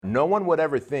No one would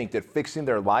ever think that fixing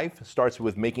their life starts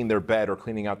with making their bed or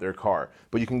cleaning out their car.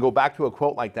 But you can go back to a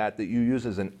quote like that you use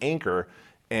as an anchor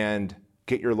and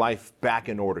get your life back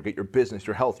in order, get your business,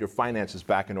 your health, your finances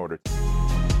back in order.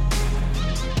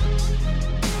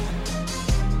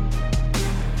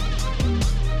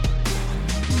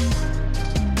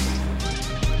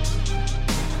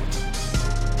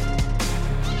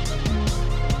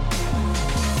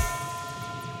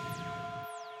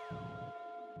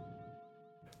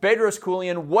 Bedros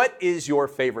Keuilian, what is your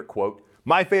favorite quote?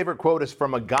 My favorite quote is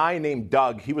from a guy named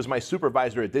Doug. He was my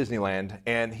supervisor at Disneyland,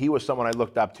 and he was someone I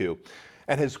looked up to.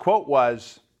 And his quote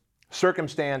was,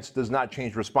 "Circumstance does not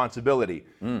change responsibility."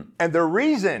 And the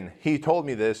reason he told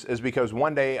me this is because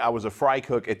one day I was a fry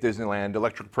cook at Disneyland,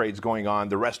 electric parade's going on,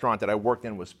 the restaurant that I worked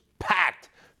in was packed.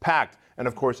 And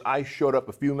of course, I showed up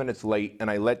a few minutes late and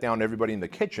I let down everybody in the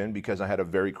kitchen because I had a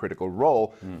very critical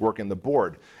role working the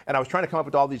board. And I was trying to come up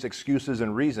with all these excuses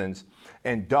and reasons.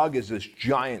 And Doug is this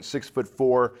giant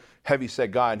 6'4",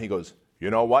 heavy-set guy. And he goes,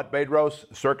 "You know what, Bedros?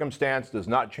 Circumstance does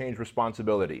not change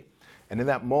responsibility." And in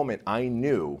that moment, I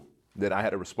knew that I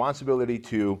had a responsibility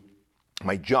to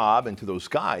my job and to those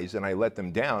guys, and I let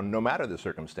them down no matter the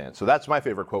circumstance. So that's my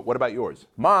favorite quote. What about yours?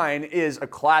 Mine is a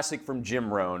classic from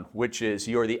Jim Rohn, which is,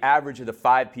 "You're the average of the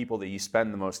 5 people that you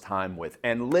spend the most time with."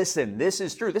 And listen, this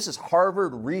is true. This is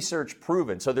Harvard research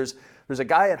proven. So there's a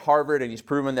guy at Harvard, and he's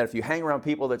proven that if you hang around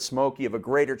people that smoke, you have a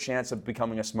greater chance of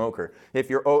becoming a smoker. If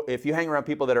you hang around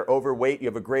people that are overweight, you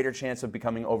have a greater chance of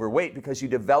becoming overweight because you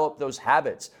develop those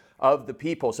habits of the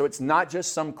people. So it's not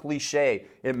just some cliche,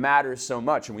 it matters so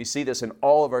much. And we see this in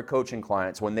all of our coaching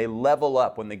clients. When they level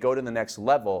up, when they go to the next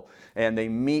level and they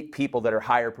meet people that are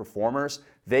higher performers,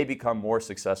 they become more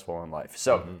successful in life.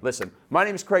 So listen, my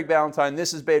name is Craig Ballantyne.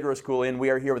 This is Bedros Keuilian. We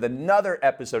are here with another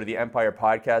episode of the Empire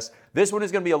Podcast. This one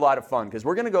is going to be a lot of fun because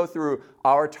we're going to go through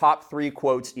our top 3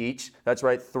 quotes each. That's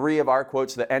right, 3 of our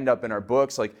quotes that end up in our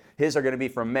books. Like his are going to be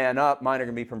from Man Up, mine are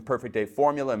going to be from Perfect Day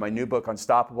Formula and my new book,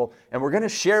 Unstoppable. And we're going to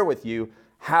share with you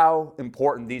how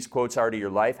important these quotes are to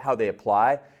your life, how they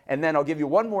apply. And then I'll give you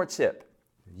one more tip.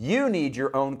 You need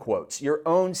your own quotes, your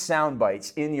own sound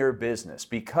bites in your business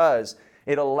because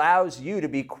it allows you to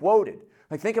be quoted.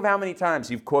 Like think of how many times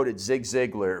you've quoted Zig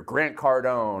Ziglar, Grant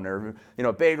Cardone, or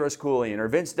Bedros Keuilian, or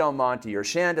Vince Del Monte, or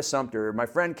Shanda Sumter, or my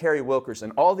friend Kerry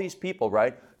Wilkerson. All these people,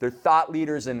 right? They're thought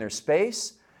leaders in their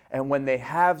space. And when they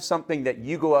have something that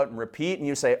you go out and repeat, and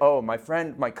you say, "Oh, my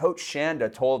friend, my coach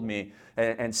Shanda told me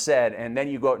and said," and then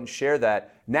you go out and share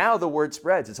that. Now the word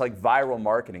spreads. It's like viral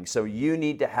marketing. So you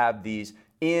need to have these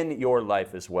in your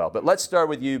life as well. But let's start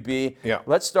with you, B. Yeah.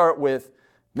 Let's start with.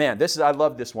 Man, I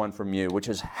love this one from you, which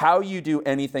is how you do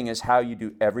anything is how you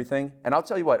do everything. And I'll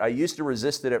tell you what, I used to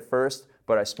resist it at first,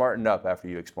 but I smartened up after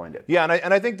you explained it. Yeah,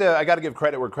 and I think that I got to give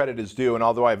credit where credit is due. And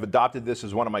although I've adopted this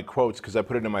as one of my quotes because I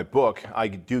put it in my book, I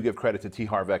do give credit to T.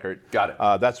 Harv Eker. Got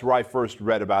it. That's where I first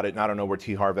read about it, and I don't know where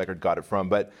T. Harv Eker got it from.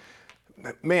 But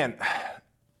man,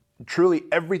 truly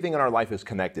everything in our life is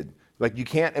connected. Like you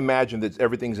can't imagine that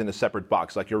everything's in a separate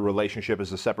box, like your relationship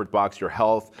is a separate box, your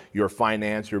health, your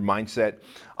finance, your mindset.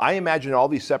 I imagine all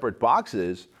these separate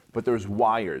boxes, but there's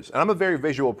wires. And I'm a very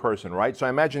visual person, right? So I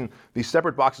imagine these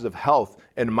separate boxes of health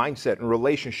and mindset and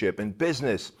relationship and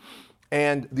business.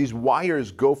 And these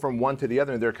wires go from one to the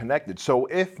other and they're connected. So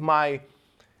if my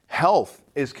health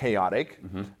is chaotic,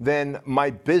 then my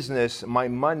business, my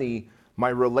money, my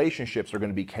relationships are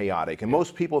going to be chaotic. And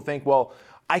most people think, well,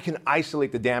 I can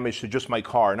isolate the damage to just my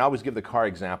car. And I always give the car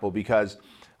example because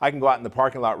I can go out in the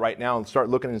parking lot right now and start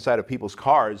looking inside of people's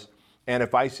cars. And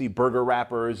if I see burger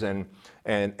wrappers and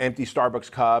empty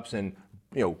Starbucks cups and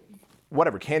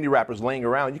whatever candy wrappers laying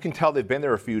around, you can tell they've been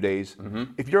there a few days.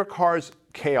 If your car's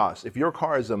chaos, if your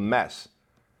car is a mess,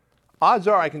 odds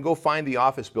are I can go find the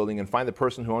office building and find the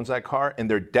person who owns that car and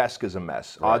their desk is a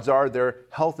mess. Right. Odds are their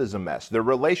health is a mess. Their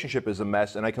relationship is a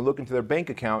mess, and I can look into their bank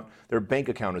account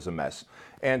is a mess.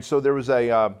 And so there was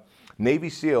a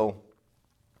Navy SEAL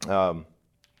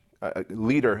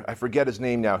leader, I forget his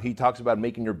name now. He talks about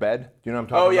making your bed. Do you know what I'm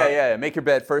talking about? Yeah. Make your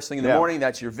bed first thing in the morning.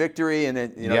 That's your victory. And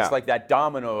it, it's like that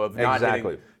domino of not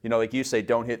hitting, like you say,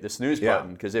 don't hit the snooze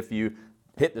button. Because if you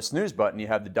hit the snooze button, you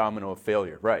have the domino of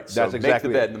failure. Right. So that's exactly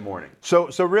make the bed in the morning. So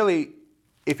really,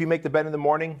 if you make the bed in the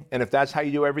morning, and if that's how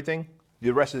you do everything,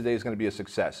 the rest of the day is going to be a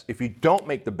success. If you don't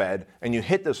make the bed and you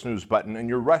hit the snooze button and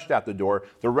you're rushed out the door,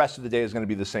 the rest of the day is going to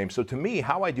be the same. So to me,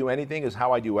 how I do anything is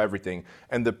how I do everything.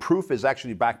 And the proof is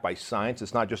actually backed by science.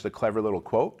 It's not just a clever little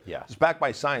quote. Yeah. It's backed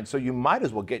by science. So you might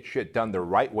as well get shit done the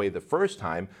right way the first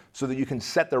time so that you can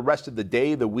set the rest of the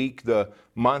day, the week, the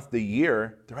month, the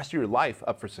year, the rest of your life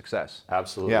up for success.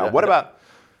 Absolutely. Yeah. What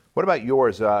What about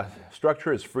yours?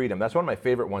 Structure is freedom. That's one of my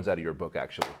favorite ones out of your book,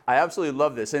 actually. I absolutely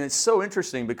love this. And it's so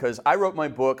interesting because I wrote my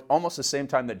book almost the same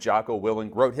time that Jocko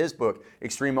Willink wrote his book,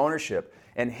 Extreme Ownership.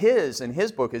 And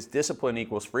his book is Discipline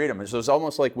Equals Freedom. And so it's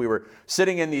almost like we were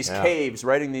sitting in these caves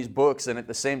writing these books, and at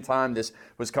the same time this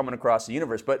was coming across the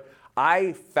universe. But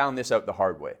I found this out the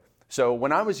hard way. So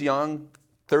when I was young,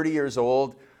 30 years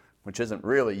old, which isn't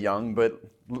really young, but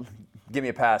give me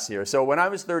a pass here. So when I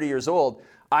was 30 years old,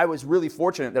 I was really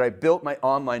fortunate that I built my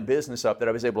online business up, that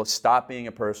I was able to stop being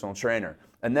a personal trainer.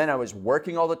 And then I was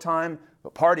working all the time,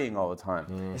 but partying all the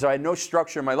time. So I had no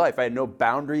structure in my life. I had no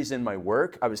boundaries in my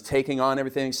work. I was taking on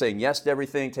everything, saying yes to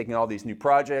everything, taking all these new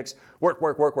projects,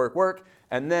 work.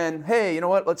 And then, hey, you know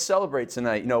what? Let's celebrate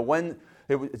tonight. You know,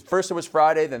 first it was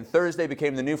Friday, then Thursday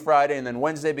became the new Friday, and then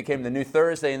Wednesday became the new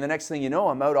Thursday. And the next thing you know,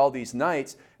 I'm out all these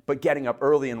nights, but getting up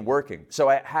early and working. So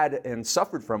I had and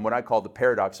suffered from what I call the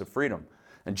paradox of freedom.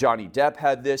 And Johnny Depp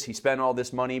had this. He spent all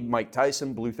this money. Mike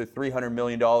Tyson blew through $300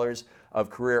 million of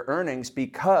career earnings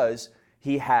because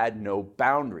he had no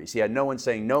boundaries. He had no one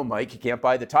saying, no, Mike, you can't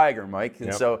buy the tiger, Mike.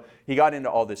 And so he got into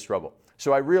all this trouble.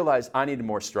 So I realized I needed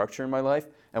more structure in my life.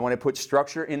 And when I put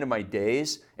structure into my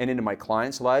days and into my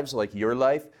clients' lives, like your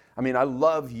life, I mean, I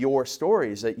love your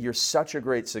stories. That you're such a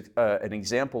great an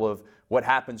example of what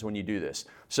happens when you do this.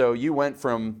 So you went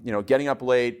from, you know, getting up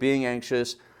late, being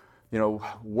anxious, you know,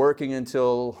 working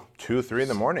until 2, 3 in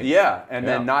the morning. Yeah, and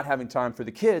then not having time for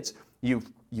the kids. You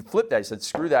flipped that. You said,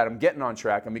 screw that. I'm getting on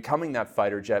track. I'm becoming that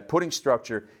fighter jet, putting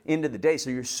structure into the day. So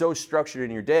you're so structured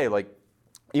in your day. Like,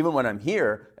 even when I'm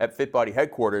here at Fit Body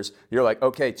headquarters, you're like,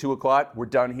 okay, 2 o'clock, we're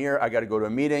done here. I got to go to a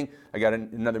meeting. I got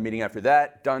another meeting after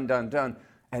that. Done.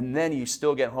 And then you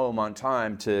still get home on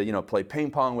time to, you know, play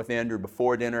ping pong with Andrew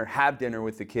before dinner, have dinner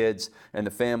with the kids and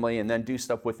the family, and then do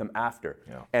stuff with them after.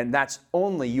 Yeah. And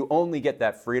you only get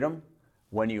that freedom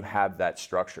when you have that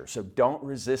structure. So don't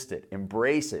resist it.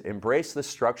 Embrace it. Embrace the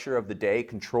structure of the day.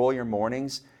 Control your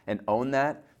mornings and own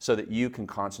that so that you can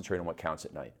concentrate on what counts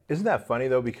at night. Isn't that funny,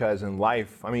 though? Because in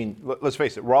life, I mean, let's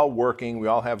face it, we're all working. We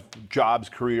all have jobs,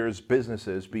 careers,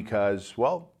 businesses because,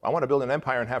 well, I want to build an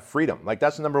empire and have freedom. Like,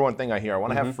 that's the number one thing I hear. I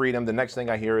want to have freedom. The next thing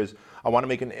I hear is I want to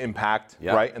make an impact,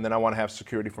 right? And then I want to have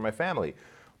security for my family.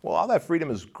 Well, all that freedom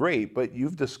is great, but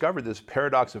you've discovered this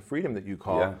paradox of freedom that you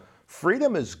call. Yeah.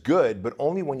 Freedom is good, but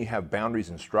only when you have boundaries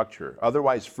and structure.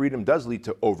 Otherwise, freedom does lead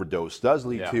to overdose, does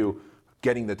lead to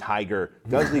getting the tiger,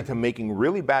 does lead to making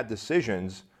really bad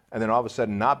decisions, and then all of a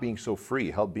sudden not being so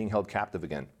free, being held captive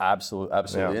again. Absolutely.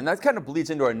 Yeah. And that kind of bleeds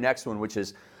into our next one, which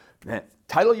is,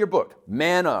 title your book,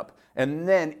 Man Up. And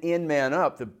then in Man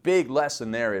Up, the big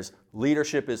lesson there is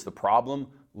leadership is the problem,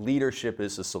 leadership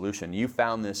is the solution. You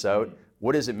found this out.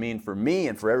 What does it mean for me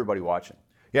and for everybody watching?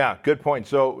 Yeah, good point.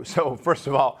 So first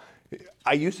of all,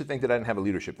 I used to think that I didn't have a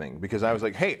leadership thing because I was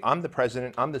like, hey, I'm the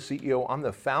president, I'm the CEO, I'm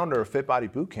the founder of Fit Body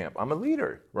Bootcamp. I'm a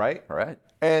leader, right? All right.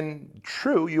 And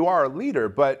true, you are a leader,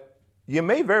 but you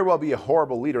may very well be a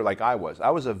horrible leader like I was. I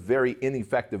was a very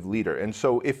ineffective leader. And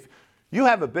so if you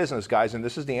have a business, guys, and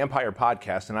this is the Empire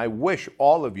Podcast, and I wish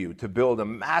all of you to build a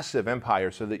massive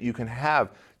empire so that you can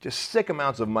have just sick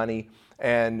amounts of money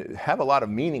and have a lot of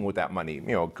meaning with that money.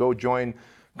 You know, go join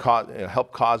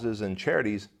help causes and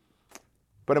charities.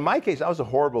 But in my case, I was a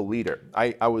horrible leader.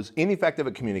 I was ineffective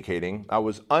at communicating. I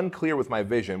was unclear with my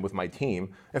vision, with my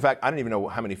team. In fact, I didn't even know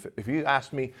how many, if you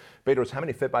asked me, Bedros, how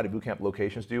many Fit Body Bootcamp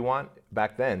locations do you want?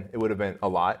 Back then, it would have been a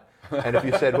lot. And if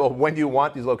you said, well, when do you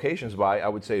want these locations by? I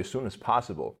would say as soon as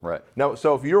possible. Right. Now,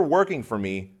 so if you're working for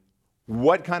me,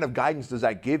 what kind of guidance does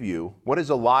that give you? What is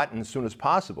a lot and as soon as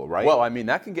possible, right? Well, I mean,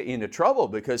 that can get you into trouble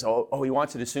because, he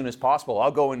wants it as soon as possible.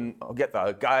 I'll go and I'll get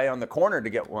the guy on the corner to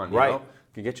get one, right. You know?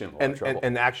 Can get you in a lot of trouble.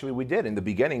 And actually we did. In the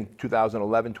beginning,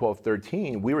 2011, 12,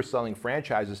 13, we were selling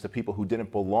franchises to people who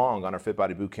didn't belong on our Fit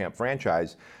Body Bootcamp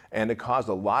franchise, and it caused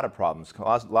a lot of problems,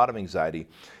 caused a lot of anxiety.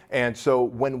 And so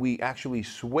when we actually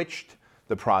switched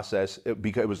the process,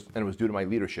 because it was due to my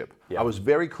leadership. Yeah. I was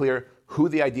very clear who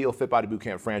the ideal Fit Body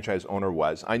Bootcamp franchise owner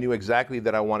was. I knew exactly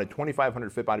that I wanted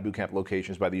 2,500 Fit Body Bootcamp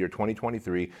locations by the year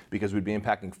 2023 because we'd be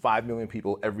impacting 5 million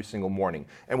people every single morning.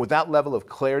 And with that level of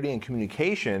clarity and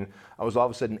communication, I was all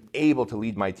of a sudden able to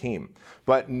lead my team.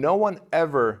 But no one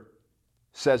ever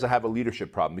says I have a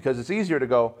leadership problem because it's easier to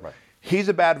go, right. He's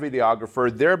a bad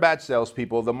videographer, they're bad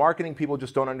salespeople, the marketing people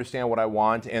just don't understand what I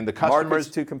want, and the customers... Market's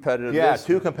too competitive. Yeah,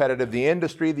 too competitive. The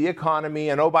industry, the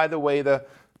economy, and oh, by the way,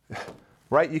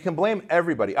 right? You can blame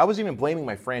everybody. I was even blaming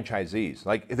my franchisees.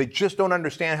 Like, if they just don't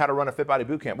understand how to run a Fit Body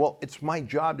Bootcamp, well, it's my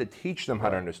job to teach them how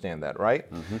to understand that, right?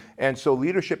 Mm-hmm. And so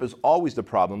leadership is always the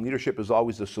problem. Leadership is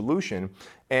always the solution.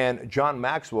 And John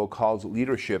Maxwell calls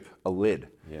leadership a lid.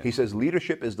 Yeah. He says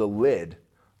leadership is the lid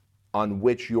on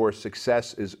which your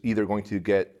success is either going to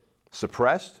get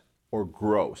suppressed or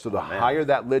grow. So the higher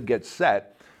that lid gets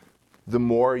set, the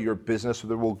more your business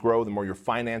will grow, the more your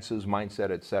finances, mindset,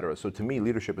 et cetera. So to me,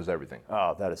 leadership is everything.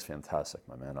 Oh, that is fantastic,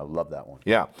 my man. I love that one.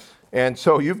 Yeah. And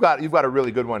so you've got a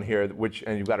really good one here,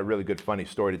 and you've got a really good funny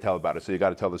story to tell about it. So you got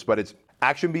to tell this, but it's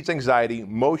action beats anxiety,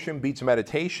 motion beats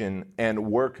meditation, and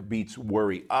work beats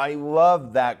worry. I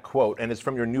love that quote, and it's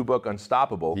from your new book,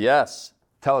 Unstoppable. Yes.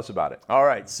 Tell us about it. All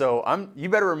right. So you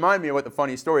better remind me of what the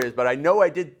funny story is, but I know I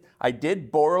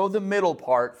did borrow the middle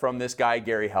part from this guy,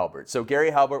 Gary Halbert. So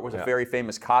Gary Halbert was a very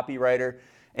famous copywriter,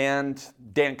 and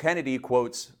Dan Kennedy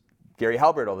quotes Gary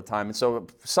Halbert all the time. And so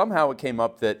somehow it came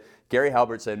up that Gary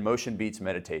Halbert said motion beats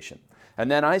meditation.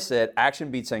 And then I said action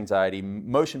beats anxiety,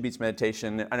 motion beats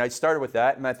meditation. And I started with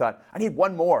that, and I thought, I need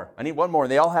one more. And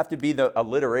they all have to be the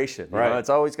alliteration. You know?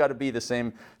 It's always got to be the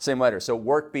same letter. So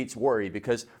work beats worry,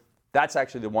 because that's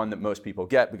actually the one that most people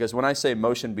get. Because when I say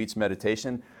motion beats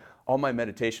meditation, all my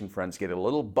meditation friends get a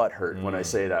little butthurt when I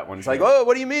say that one. It's like, oh,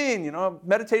 what do you mean? You know,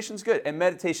 meditation's good. And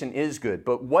meditation is good.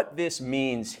 But what this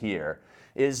means here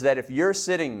is that if you're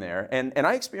sitting there, and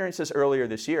I experienced this earlier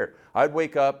this year, I'd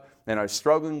wake up and I was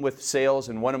struggling with sales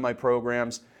in one of my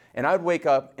programs, and I'd wake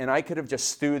up and I could have just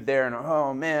stewed there and,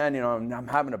 oh man, you know, I'm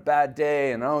having a bad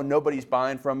day, and oh, nobody's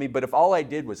buying from me. But if all I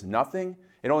did was nothing,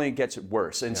 it only gets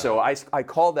worse. And so I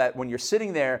call that, when you're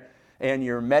sitting there and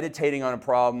you're meditating on a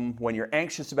problem, when you're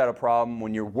anxious about a problem,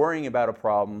 when you're worrying about a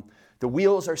problem, the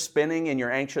wheels are spinning in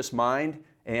your anxious mind,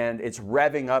 and it's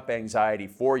revving up anxiety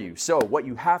for you. So what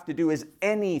you have to do is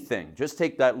anything. Just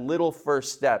take that little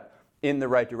first step in the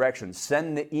right direction.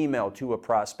 Send the email to a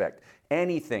prospect.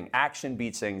 Anything. Action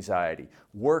beats anxiety.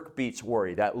 Work beats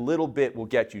worry. That little bit will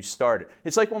get you started.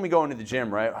 It's like when we go into the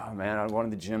gym, right? Oh man, I'm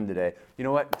going to the gym today. You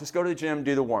know what? Just go to the gym,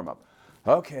 do the warm-up.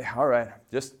 Okay, all right.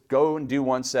 Just go and do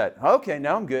one set. Okay,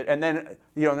 now I'm good. And then,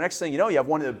 you know, the next thing you know, you have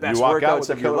one of the best workouts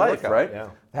of your life, right? Yeah.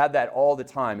 Had that all the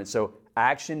time. And so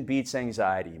action beats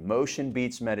anxiety, motion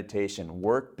beats meditation,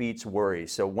 work beats worry.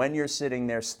 So when you're sitting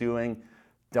there stewing,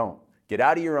 don't. Get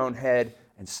out of your own head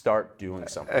and start doing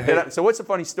something. So what's the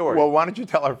funny story? Well, why don't you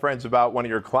tell our friends about one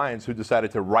of your clients who decided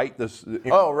to write this?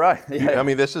 Oh, right. Yeah. I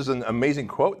mean, this is an amazing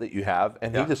quote that you have,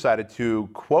 and he decided to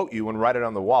quote you and write it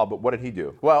on the wall, but what did he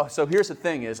do? Well, so here's the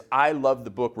thing is, I love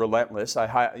the book Relentless.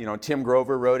 Tim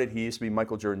Grover wrote it. He used to be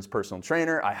Michael Jordan's personal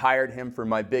trainer. I hired him for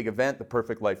my big event, the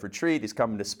Perfect Life Retreat. He's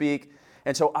coming to speak.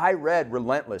 And so I read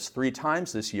Relentless 3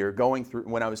 times this year,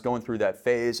 when I was going through that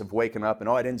phase of waking up and,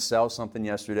 I didn't sell something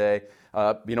yesterday.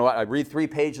 You know what? I read 3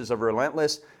 pages of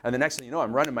Relentless, and the next thing you know,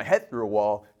 I'm running my head through a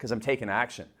wall because I'm taking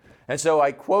action. And so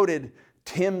I quoted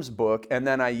Tim's book, and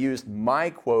then I used my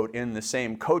quote in the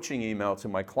same coaching email to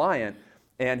my client,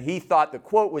 and he thought the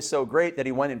quote was so great that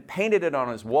he went and painted it on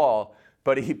his wall,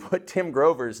 but he put Tim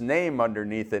Grover's name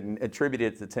underneath it and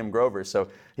attributed it to Tim Grover. So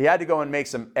he had to go and make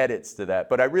some edits to that.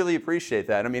 But I really appreciate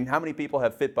that. I mean, how many people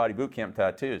have Fit Body Bootcamp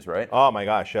tattoos, right? Oh my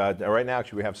gosh. Right now,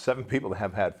 actually, we have 7 people that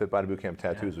have had Fit Body Bootcamp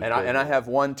tattoos. And I have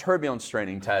one turbulence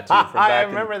training tattoo from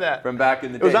back from back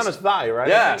in the day. It was on his thigh, right?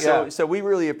 Yeah. So we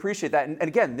really appreciate that. And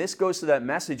again, this goes to that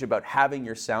message about having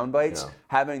your sound bites,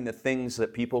 having the things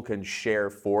that people can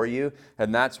share for you.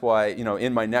 And that's why,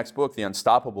 in my next book, the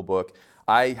Unstoppable book,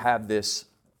 I have this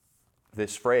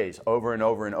phrase over and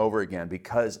over and over again,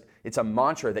 because it's a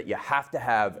mantra that you have to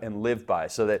have and live by,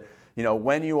 so that,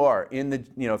 when you are in the,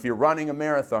 if you're running a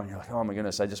marathon, you're like, oh my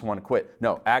goodness, I just want to quit.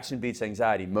 No, action beats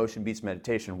anxiety, motion beats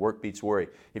meditation, work beats worry.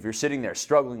 If you're sitting there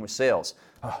struggling with sales,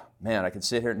 oh man, I can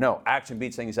sit here. No, action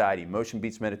beats anxiety, motion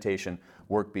beats meditation,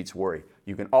 work beats worry.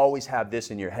 You can always have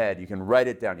this in your head. You can write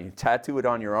it down. You can tattoo it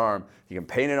on your arm. You can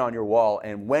paint it on your wall.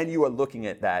 And when you are looking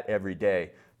at that every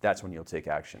day, that's when you'll take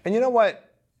action. And you know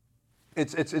what?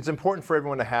 It's important for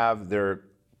everyone to have their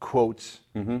quotes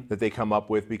that they come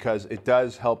up with, because it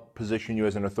does help position you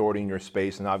as an authority in your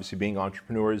space. And obviously, being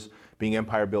entrepreneurs, being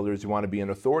empire builders, you want to be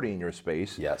an authority in your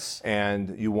space. Yes.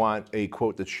 And you want a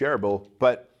quote that's shareable.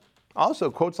 But also,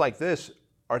 quotes like this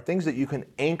are things that you can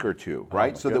anchor to,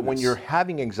 right? So that when you're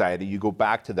having anxiety, you go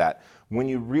back to that. When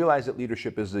you realize that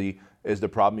leadership is the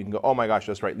problem, you can go, oh my gosh,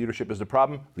 that's right. Leadership is the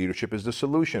problem. Leadership is the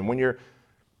solution. When you're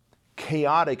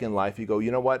chaotic in life, you go,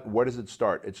 you know what? Where does it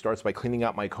start? It starts by cleaning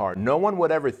out my car. No one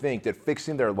would ever think that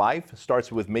fixing their life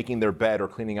starts with making their bed or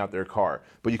cleaning out their car.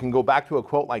 But you can go back to a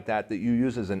quote like that you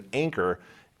use as an anchor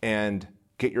and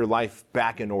get your life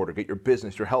back in order, get your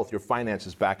business, your health, your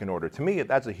finances back in order. To me,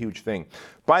 that's a huge thing.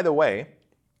 By the way,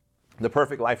 the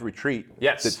Perfect Life Retreat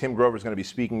that Tim Grover is going to be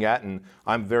speaking at, and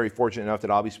I'm very fortunate enough that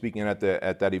I'll be speaking at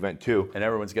that event too. And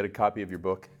everyone's got a copy of your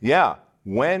book. Yeah.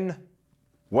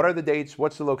 What are the dates?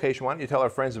 What's the location? Why don't you tell our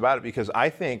friends about it? Because I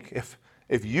think if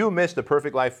if you missed the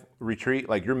Perfect Life retreat,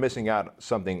 like you're missing out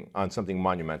on something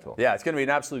monumental. Yeah, it's going to be an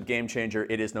absolute game changer.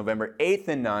 It is November 8th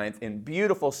and 9th in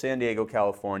beautiful San Diego,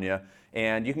 California.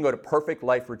 And you can go to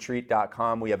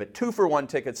perfectliferetreat.com. We have a 2-for-1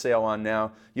 ticket sale on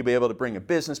now. You'll be able to bring a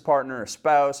business partner, a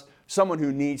spouse, someone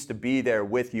who needs to be there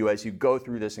with you as you go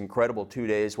through this incredible 2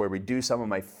 days where we do some of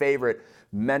my favorite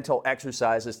mental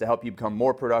exercises to help you become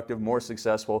more productive, more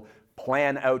successful,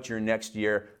 plan out your next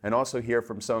year, and also hear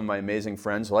from some of my amazing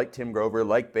friends like Tim Grover,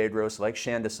 like Bedros, like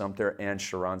Shanda Sumter, and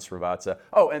Sharon Srivatsa.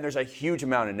 Oh, and there's a huge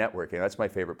amount of networking. That's my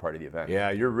favorite part of the event.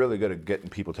 Yeah, you're really good at getting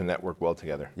people to network well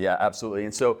together. Yeah, absolutely.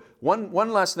 And so one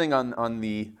last thing on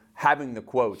the having the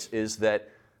quotes is that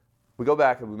we go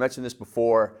back, and we mentioned this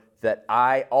before, that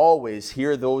I always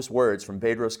hear those words from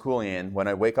Bedros Keuilian when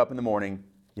I wake up in the morning.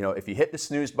 You know, if you hit the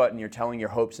snooze button, you're telling your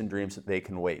hopes and dreams that they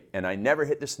can wait. And I never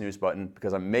hit the snooze button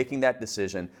because I'm making that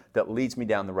decision that leads me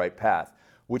down the right path,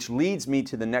 which leads me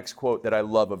to the next quote that I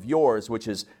love of yours, which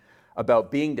is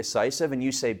about being decisive. And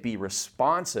you say, be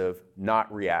responsive,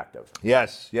 not reactive.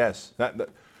 Yes.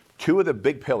 Two of the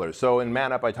big pillars. So in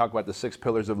Man Up, I talk about the 6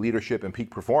 pillars of leadership and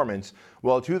peak performance.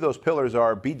 Well, 2 of those pillars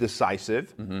are be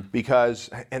decisive,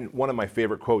 because, and one of my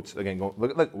favorite quotes, again,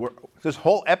 look, this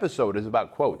whole episode is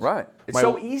about quotes. Right. It's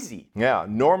so easy. Yeah.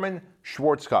 Norman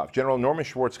Schwarzkopf, General Norman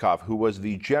Schwarzkopf, who was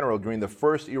the general during the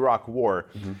first Iraq War,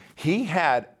 he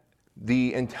had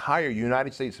the entire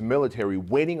United States military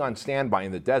waiting on standby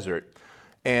in the desert,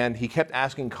 and he kept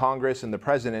asking Congress and the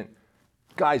president,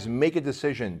 guys, make a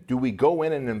decision. Do we go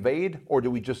in and invade, or do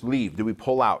we just leave? Do we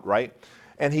pull out, right?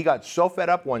 And he got so fed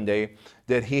up one day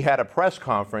that he had a press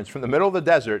conference from the middle of the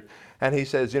desert, and he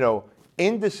says,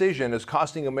 indecision is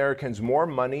costing Americans more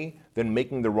money than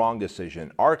making the wrong decision.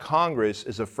 Our Congress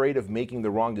is afraid of making the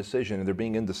wrong decision, and they're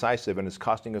being indecisive, and it's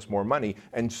costing us more money.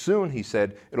 And soon, he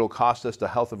said, it'll cost us the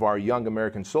health of our young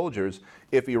American soldiers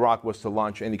if Iraq was to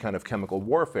launch any kind of chemical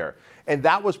warfare. And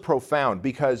that was profound,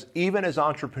 because even as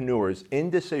entrepreneurs,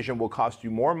 indecision will cost you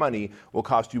more money, will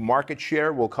cost you market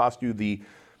share, will cost you the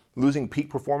losing peak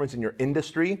performance in your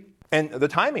industry. And the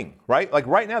timing, right? Like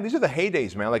right now, these are the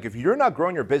heydays, man. Like if you're not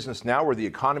growing your business now where the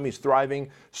economy is thriving,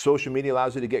 social media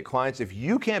allows you to get clients. If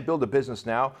you can't build a business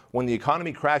now, when the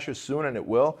economy crashes soon, and it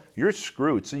will, you're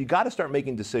screwed. So you got to start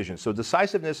making decisions. So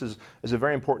decisiveness is a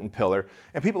very important pillar.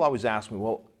 And people always ask me,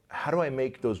 well, how do I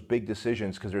make those big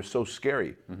decisions because they're so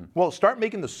scary? Well, start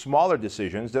making the smaller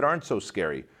decisions that aren't so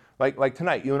scary. Like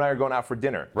tonight, you and I are going out for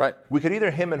dinner. Right. We could either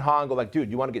him and Han go like,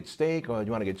 dude, you want to get steak, or do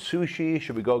you want to get sushi?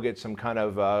 Should we go get some kind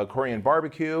of Korean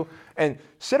barbecue? And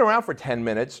sit around for 10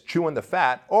 minutes, chewing the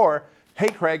fat. Or, hey,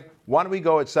 Craig, why don't we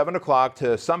go at 7 o'clock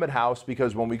to Summit House,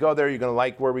 because when we go there, you're going to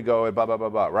like where we go, blah, blah, blah,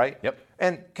 blah, right? Yep.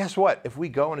 And guess what? If we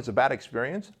go and it's a bad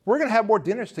experience, we're going to have more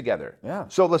dinners together. Yeah.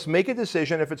 So let's make a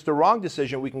decision. If it's the wrong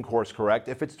decision, we can course correct.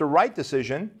 If it's the right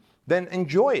decision, then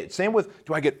enjoy it. Same with,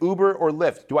 do I get Uber or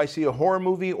Lyft? Do I see a horror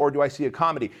movie or do I see a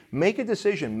comedy? Make a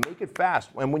decision, make it fast.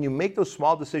 And when you make those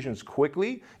small decisions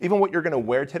quickly, even what you're gonna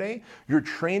wear today, you're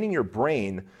training your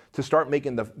brain to start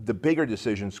making the bigger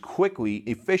decisions quickly,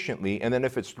 efficiently, and then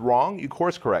if it's wrong, you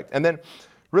course correct. And then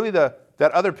really that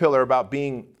other pillar about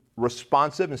being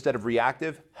responsive instead of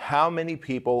reactive, how many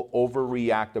people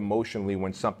overreact emotionally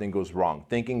when something goes wrong,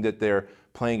 thinking that they're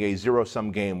playing a zero-sum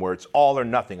game where it's all or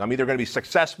nothing. I'm either going to be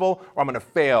successful or I'm going to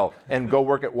fail and go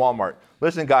work at Walmart.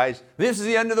 Listen, guys. This is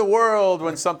the end of the world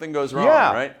when something goes wrong,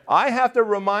 right? I have to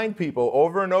remind people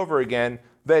over and over again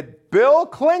that Bill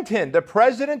Clinton, the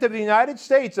President of the United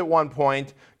States at one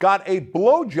point, got a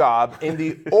blowjob in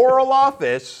the Oval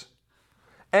Office,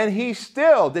 and he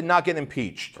still did not get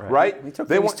impeached, right? He took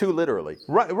things too literally.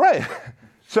 Right.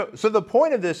 So the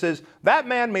point of this is that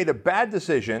man made a bad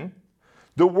decision.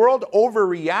 The world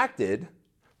overreacted,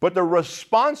 but the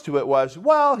response to it was,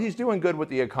 well, he's doing good with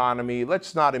the economy.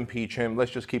 Let's not impeach him.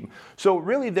 Let's just keep him. So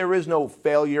really, there is no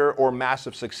failure or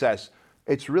massive success.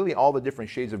 It's really all the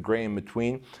different shades of gray in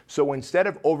between. So instead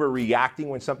of overreacting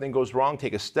when something goes wrong,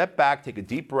 take a step back, take a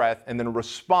deep breath, and then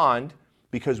respond.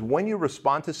 Because when you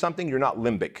respond to something, you're not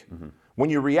limbic. When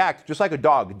you react, just like a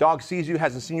dog sees you,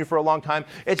 hasn't seen you for a long time,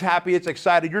 it's happy, it's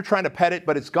excited, you're trying to pet it,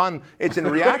 but it's gone, it's in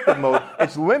reactive mode,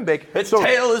 it's limbic. Its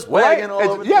tail is wagging all over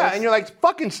the place. Yeah, and you're like,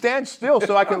 fucking stand still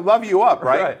so I can love you up,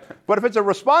 right? But if it's a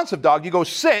responsive dog, you go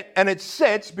sit, and it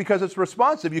sits because it's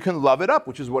responsive, you can love it up,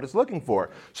 which is what it's looking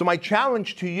for. So my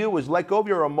challenge to you is let go of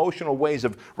your emotional ways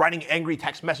of writing angry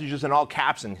text messages in all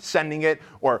caps and sending it,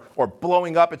 or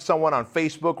blowing up at someone on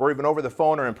Facebook, or even over the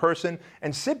phone or in person,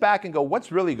 and sit back and go,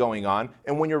 what's really going on?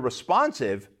 And when you're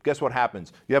responsive, guess what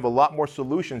happens? You have a lot more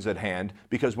solutions at hand,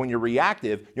 because when you're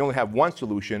reactive, you only have one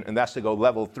solution, and that's to go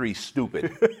level 3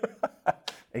 stupid.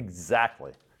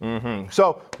 Exactly.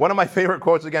 So one of my favorite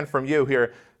quotes again from you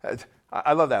here,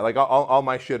 I love that. Like all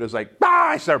my shit is like,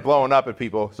 I start blowing up at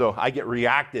people. So I get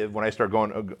reactive when I start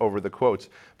going over the quotes.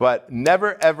 But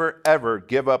never, ever, ever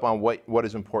give up on what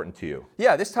is important to you.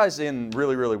 Yeah, this ties in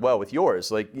really, really well with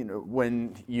yours. Like,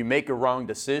 when you make a wrong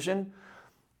decision,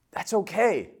 that's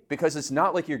okay, because it's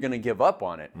not like you're going to give up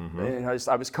on it. And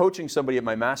I was coaching somebody at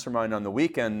my mastermind on the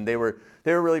weekend. They were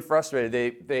really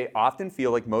frustrated. They often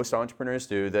feel, like most entrepreneurs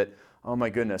do, that, oh my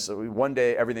goodness, one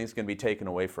day everything's going to be taken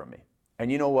away from me.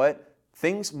 And you know what?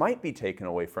 Things might be taken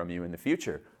away from you in the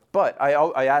future. But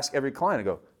I ask every client, I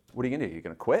go, what are you going to do? You're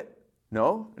going to quit?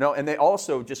 No. And they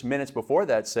also, just minutes before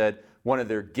that, said one of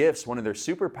their gifts, one of their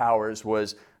superpowers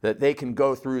was that they can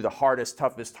go through the hardest,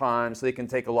 toughest times. They can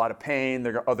take a lot of pain.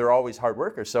 They're always hard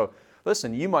workers. So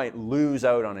listen, you might lose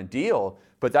out on a deal,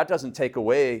 but that doesn't take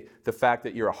away the fact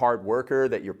that you're a hard worker,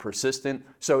 that you're persistent.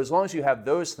 So as long as you have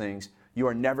those things, you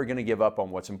are never going to give up on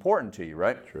what's important to you,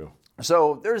 right? True.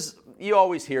 So you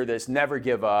always hear this, never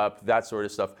give up, that sort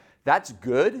of stuff. That's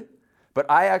good, but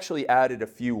I actually added a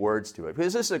few words to it.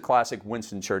 Because this is a classic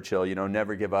Winston Churchill,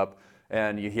 never give up,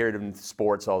 and you hear it in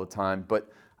sports all the time.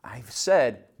 But I've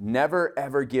said, never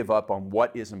ever give up on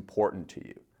what is important to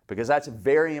you. Because that's a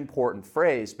very important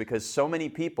phrase, because so many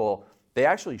people, they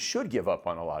actually should give up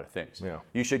on a lot of things. Yeah.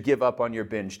 You should give up on your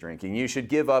binge drinking. You should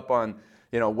give up on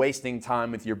wasting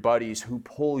time with your buddies who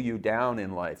pull you down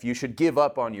in life. You should give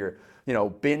up on your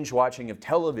binge watching of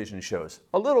television shows.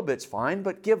 A little bit's fine,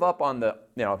 but give up on the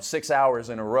 6 hours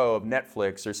in a row of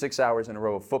Netflix or 6 hours in a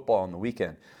row of football on the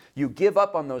weekend. You give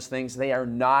up on those things, they are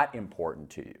not important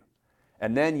to you.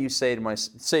 And then you say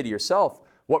to yourself,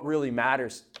 what really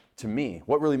matters to me?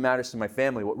 What really matters to my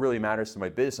family? What really matters to my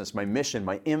business, my mission,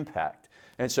 my impact?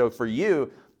 And so for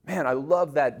you, man, I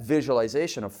love that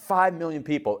visualization of 5 million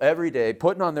people every day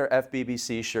putting on their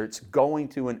FBBC shirts, going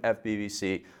to an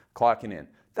FBBC, clocking in.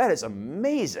 That is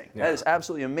amazing. Yeah. That is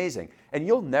absolutely amazing. And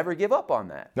you'll never give up on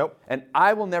that. Nope. And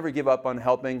I will never give up on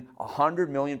helping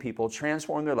 100 million people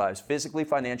transform their lives physically,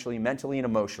 financially, mentally, and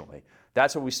emotionally.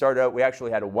 That's what we started out. We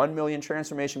actually had a 1 million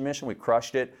transformation mission. We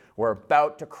crushed it. We're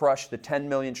about to crush the 10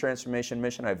 million transformation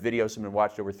mission. I have videos that have been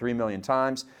watched over 3 million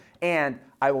times. And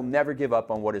I will never give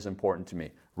up on what is important to me.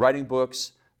 Writing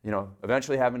books,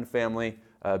 eventually having a family,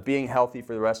 being healthy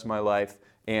for the rest of my life.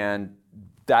 And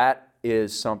that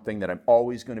is something that I'm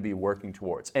always going to be working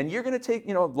towards. And you're going to take,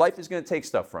 life is going to take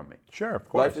stuff from me. Sure, of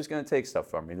course. Life is going to take stuff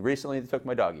from me. Recently, they took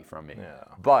my doggy from me. Yeah.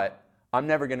 But I'm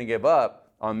never going to give up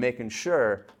on making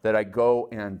sure that I go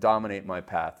and dominate my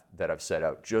path that I've set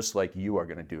out, just like you are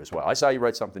going to do as well. I saw you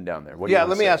write something down there. What do you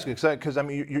let me ask you, because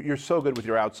you're so good with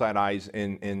your outside eyes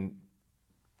in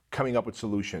coming up with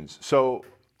solutions. So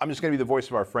I'm just going to be the voice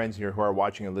of our friends here who are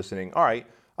watching and listening. All right,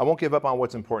 I won't give up on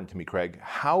what's important to me, Craig.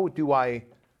 How do I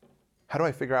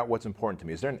figure out what's important to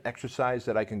me? Is there an exercise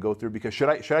that I can go through? Because should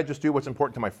I just do what's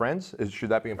important to my friends? Should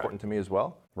that be important to me as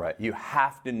well? Right. You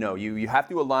have to know. You have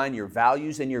to align your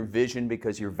values and your vision,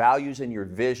 because your values and your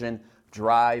vision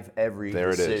drive every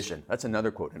decision. That's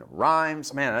another quote, and it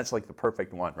rhymes. Man, that's like the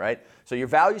perfect one, right? So your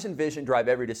values and vision drive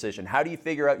every decision. How do you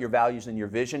figure out your values and your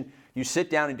vision? You sit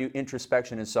down and do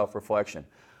introspection and self-reflection.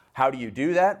 How do you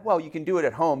do that? Well, you can do it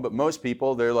at home, but most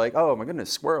people, they're like, oh my goodness,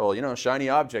 squirrel, shiny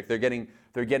object. They're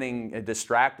getting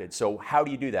distracted. So how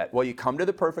do you do that? Well, you come to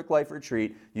the Perfect Life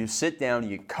Retreat, you sit down,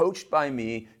 you coached by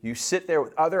me, you sit there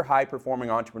with other high-performing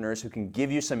entrepreneurs who can give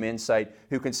you some insight,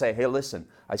 who can say, hey, listen,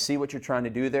 I see what you're trying to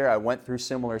do there. I went through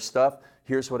similar stuff.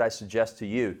 Here's what I suggest to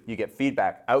you. You get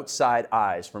feedback, outside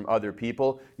eyes from other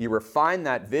people. You refine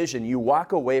that vision. You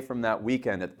walk away from that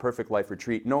weekend at the Perfect Life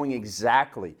Retreat knowing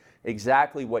exactly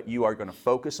what you are going to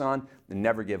focus on and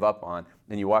never give up on.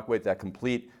 And you walk away with that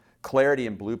complete clarity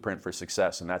and blueprint for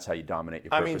success, and that's how you dominate your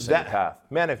purpose and your path.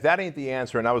 Man, if that ain't the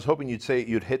answer, and I was hoping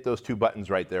you'd hit those two buttons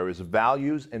right there, is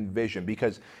values and vision.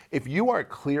 Because if you are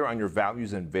clear on your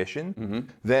values and vision,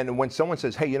 then when someone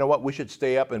says, hey, you know what, we should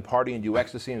stay up and party and do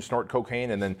ecstasy and snort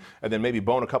cocaine and then maybe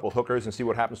bone a couple hookers and see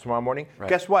what happens tomorrow morning,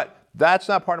 guess what? That's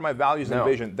not part of my values and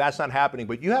vision. That's not happening,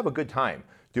 but you have a good time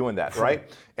doing that,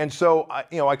 right? And so,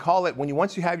 I call it,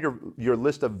 once you have your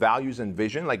list of values and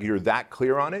vision, like you're that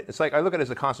clear on it, it's like I look at it as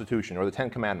the Constitution or the 10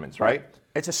 Commandments, right?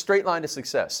 It's a straight line to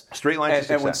success. Straight line to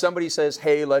success. And when somebody says,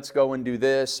 hey, let's go and do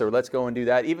this, or let's go and do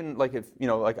that, even like if,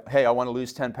 hey, I want to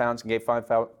lose 10 pounds and gain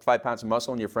 5 pounds of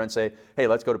muscle, and your friends say, hey,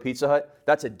 let's go to Pizza Hut,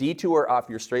 that's a detour off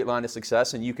your straight line to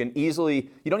success, and you don't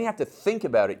even have to think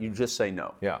about it, you just say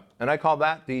no. Yeah, and I call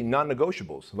that the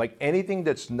non-negotiables. Like anything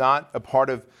that's not a part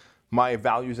of my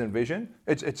values and vision,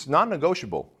 it's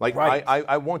non-negotiable. Like Right.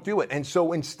 I won't do it. And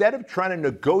so instead of trying to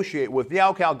negotiate with, yeah,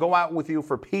 okay, I'll go out with you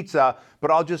for pizza,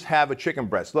 but I'll just have a chicken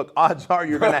breast. Look, odds are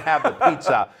you're going to have the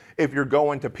pizza if you're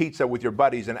going to pizza with your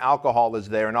buddies and alcohol is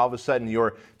there and all of a sudden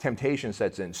your temptation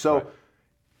sets in. So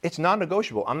it's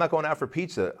non-negotiable. I'm not going out for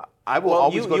pizza. I will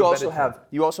always go to bed at 10.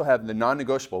 You also have the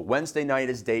non-negotiable. Wednesday night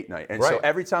is date night. And so Right.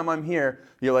 every time I'm here,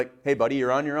 you're like, hey, buddy,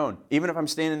 you're on your own. Even if I'm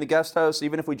staying in the guest house,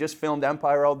 even if we just filmed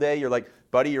Empire all day, you're like,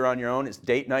 buddy, you're on your own. It's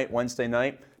date night, Wednesday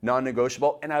night,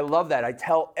 non-negotiable. And I love that. I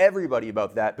tell everybody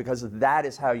about that because that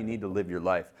is how you need to live your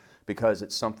life, because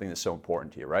it's something that's so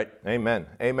important to you, right? Amen.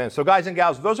 Amen. So guys and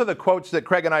gals, those are the quotes that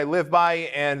Craig and I live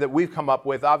by and that we've come up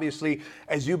with. Obviously,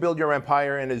 as you build your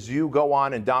empire and as you go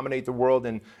on and dominate the world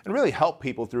and really help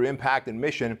people through impact and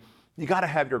mission, you got to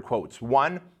have your quotes.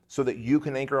 One, so that you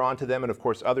can anchor onto them and of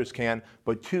course others can,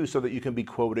 but two, so that you can be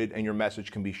quoted and your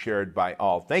message can be shared by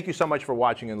all. Thank you so much for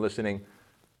watching and listening.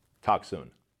 Talk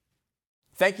soon.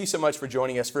 Thank you so much for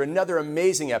joining us for another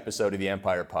amazing episode of the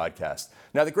Empire Podcast.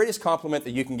 Now, the greatest compliment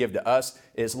that you can give to us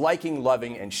is liking,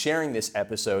 loving, and sharing this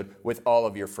episode with all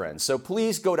of your friends. So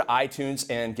please go to iTunes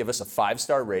and give us a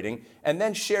 5-star rating, and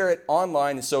then share it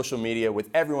online and social media with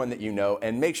everyone that you know,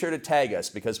 and make sure to tag us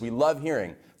because we love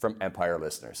hearing from Empire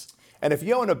listeners. And if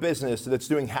you own a business that's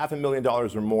doing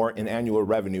 $500,000 or more in annual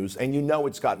revenues, and you know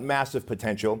it's got massive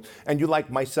potential, and you'd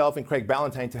like myself and Craig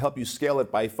Ballantyne to help you scale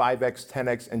it by 5x,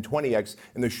 10x, and 20x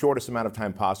in the shortest amount of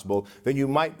time possible, then you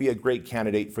might be a great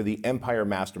candidate for the Empire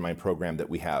Mastermind program that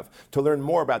we have. To learn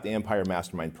more about the Empire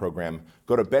Mastermind program,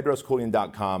 go to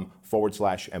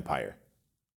bedroskoulian.com/empire.